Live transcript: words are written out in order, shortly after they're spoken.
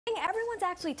everyone's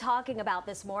actually talking about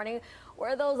this morning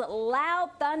were those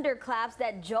loud thunderclaps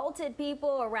that jolted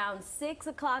people around 6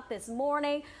 o'clock this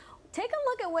morning. Take a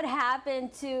look at what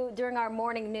happened during our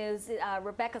morning news.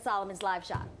 Rebecca Solomon's live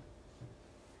shot.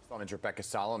 Rebecca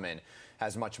Solomon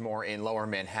has much more in Lower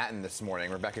Manhattan this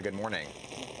morning. Rebecca, good morning.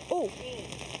 Oh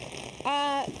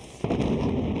my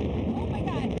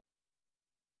God.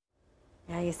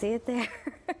 Yeah, you see it there.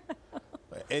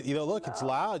 Look, it's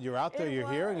loud. You're out there, you're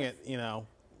hearing it,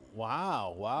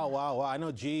 Wow, wow, wow, wow. I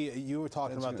know, G, you were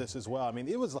talking about this as well. I mean,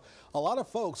 it was a lot of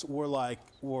folks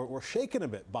were shaken a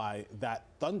bit by that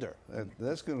thunder.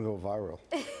 That's going to go viral.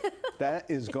 That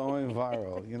is going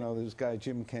viral. You know, this guy,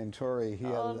 Jim Cantori, he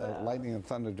had lightning and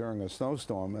thunder during a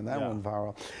snowstorm, and that went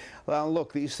viral. Well,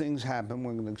 look, these things happen.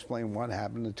 We're going to explain what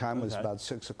happened. The time was about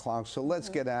 6 o'clock, so let's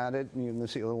get at it. And you're going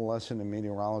to see a little lesson in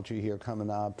meteorology here coming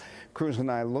up. Cruz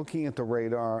and I looking at the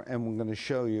radar, and we're going to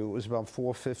show you. It was about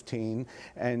 4:15,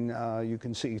 and you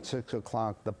can see 6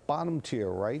 o'clock. The bottom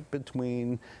tier, right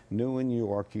between New and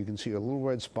York, you can see a little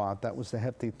red spot. That was the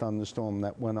hefty thunderstorm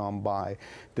that went on by.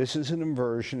 This is an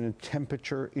inversion, a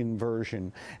temperature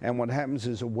inversion. And what happens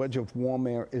is a wedge of warm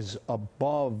air is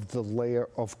above the layer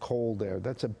of cold air.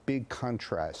 That's a big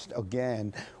contrast.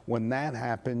 Again, when that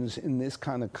happens in this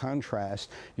kind of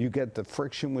contrast, you get the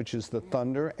friction, which is the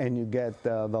thunder, and you get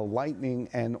the lightning,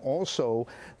 and also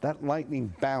that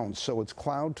lightning bounce. So it's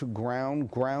cloud to ground,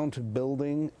 ground to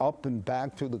building, up and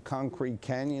back through the concrete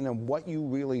canyon. And what you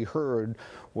really heard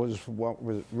was what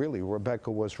was really Rebecca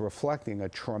was reflecting, a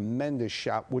tremendous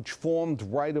shot which formed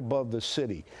right above the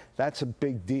city. That's a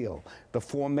big deal. The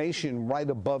formation right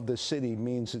above the city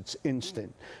means it's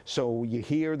instant. So you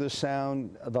hear the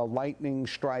sound, the lightning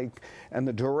strike, and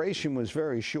the duration was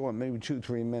very short, maybe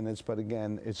 2-3 minutes, but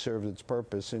again, it served its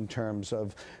purpose in terms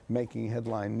of making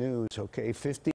headline news. Okay, 50